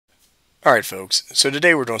Alright folks, so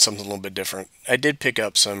today we're doing something a little bit different. I did pick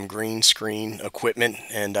up some green screen equipment,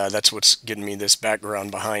 and that's what's getting me this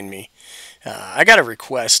background behind me. I got a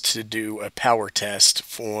request to do a power test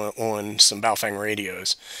on some Baofeng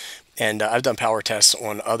radios, and I've done power tests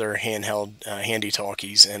on other handheld handy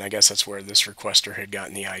talkies, and I guess that's where this requester had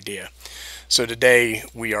gotten the idea. So today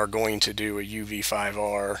we are going to do a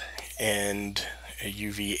UV5R and a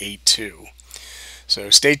UV82.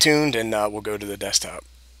 So stay tuned, and we'll go to the desktop.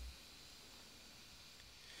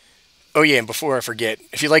 Oh yeah, and before I forget,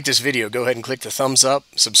 if you like this video, go ahead and click the thumbs up,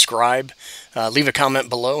 subscribe, leave a comment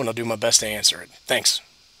below, and I'll do my best to answer it. Thanks.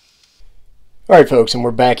 Alright folks, and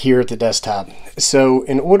we're back here at the desktop. So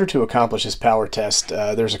in order to accomplish this power test,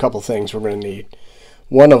 there's a couple things we're going to need.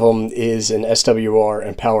 One of them is an SWR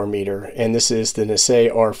and power meter, and this is the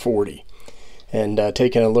Nisei R40. And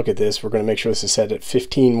taking a look at this, we're going to make sure this is set at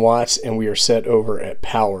 15 watts, and we are set over at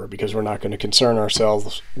power, because we're not going to concern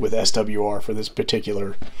ourselves with SWR for this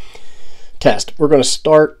particular test. We're going to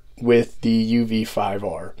start with the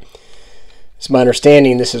UV5R. It's my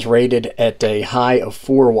understanding this is rated at a high of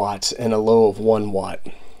 4 watts and a low of 1 watt.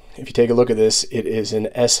 If you take a look at this, it is an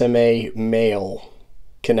SMA male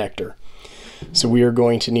connector. So we are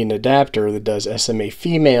going to need an adapter that does SMA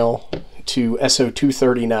female to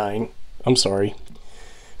SO239, I'm sorry,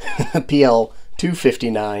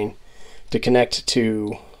 PL259 to connect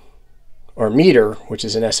to our meter, which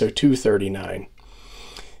is an SO239.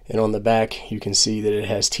 And on the back you can see that it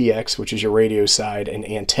has TX, which is your radio side, and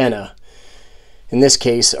antenna. In this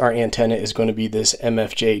case, our antenna is going to be this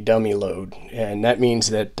MFJ dummy load, and that means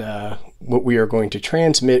that what we are going to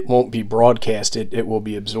transmit won't be broadcasted, it will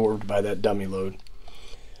be absorbed by that dummy load.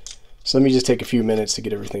 So let me just take a few minutes to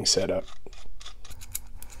get everything set up.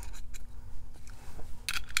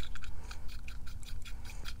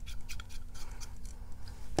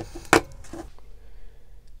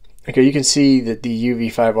 Okay, you can see that the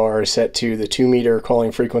UV5R is set to the 2 meter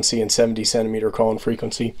calling frequency and 70 centimeter calling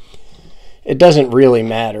frequency. It doesn't really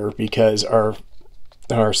matter because our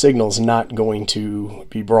signal is not going to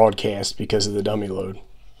be broadcast because of the dummy load.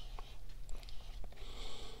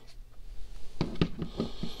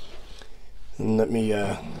 And let me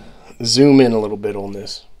zoom in a little bit on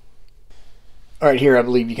this. Alright, here I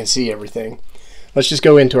believe you can see everything. Let's just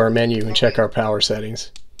go into our menu and check our power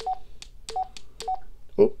settings.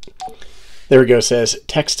 Oh, there we go, it says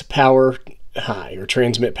text power high or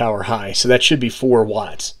transmit power high, so that should be 4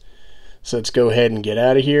 watts. So let's go ahead and get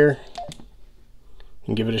out of here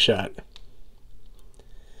and give it a shot.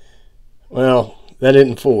 Well, that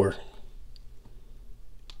isn't 4.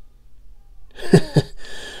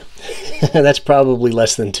 That's probably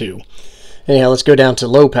less than 2. Anyhow, let's go down to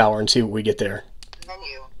low power and see what we get there.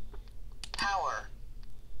 Menu. Power.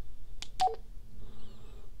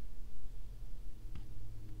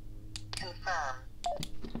 Confirm.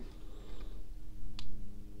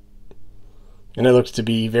 And it looks to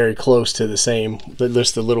be very close to the same,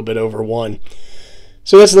 just a little bit over 1.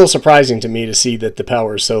 So that's a little surprising to me to see that the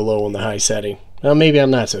power is so low on the high setting. Well, maybe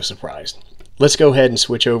I'm not so surprised. Let's go ahead and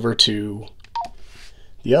switch over to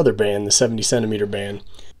the other band, the 70 centimeter band.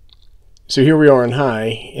 So here we are on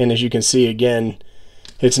high, and as you can see again,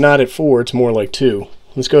 it's not at 4, it's more like 2.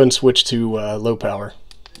 Let's go ahead and switch to low power.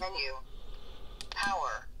 Menu.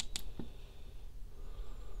 Power.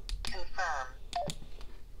 Confirm.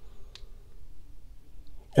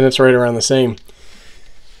 And it's right around the same.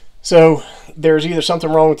 So there's either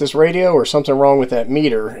something wrong with this radio or something wrong with that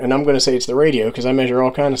meter, and I'm going to say it's the radio because I measure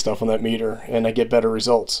all kind of stuff on that meter and I get better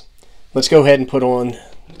results. Let's go ahead and put on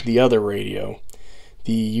the other radio,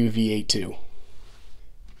 the UV82.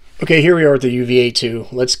 Okay, here we are at the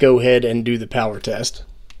UV82. Let's go ahead and do the power test.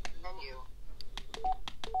 Menu.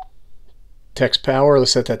 Text power,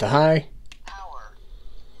 let's set that to high. Power.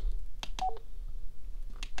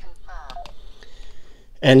 Confirm.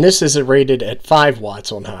 And this is rated at 5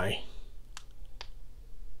 watts on high.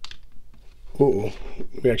 Ooh,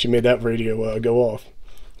 we actually made that radio go off,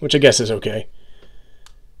 which I guess is okay.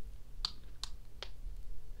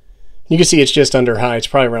 You can see it's just under high. It's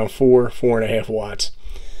probably around 4.5 watts.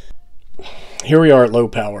 Here we are at low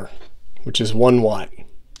power, which is 1 watt.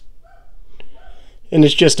 And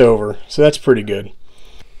it's just over, so that's pretty good.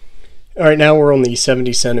 Alright, now we're on the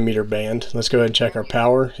 70 centimeter band. Let's go ahead and check our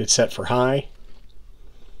power. It's set for high.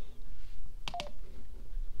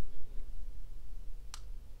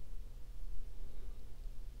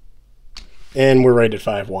 And we're right at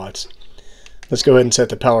 5 watts. Let's go ahead and set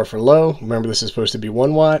the power for low. Remember, this is supposed to be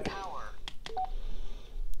 1 watt. Power.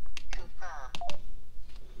 Confirm.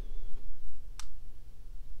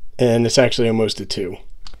 And it's actually almost a 2.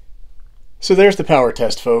 So there's the power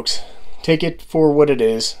test, folks. Take it for what it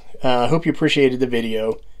is. I hope you appreciated the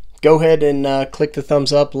video. Go ahead and click the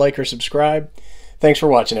thumbs up, like, or subscribe. Thanks for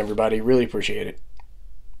watching, everybody. Really appreciate it.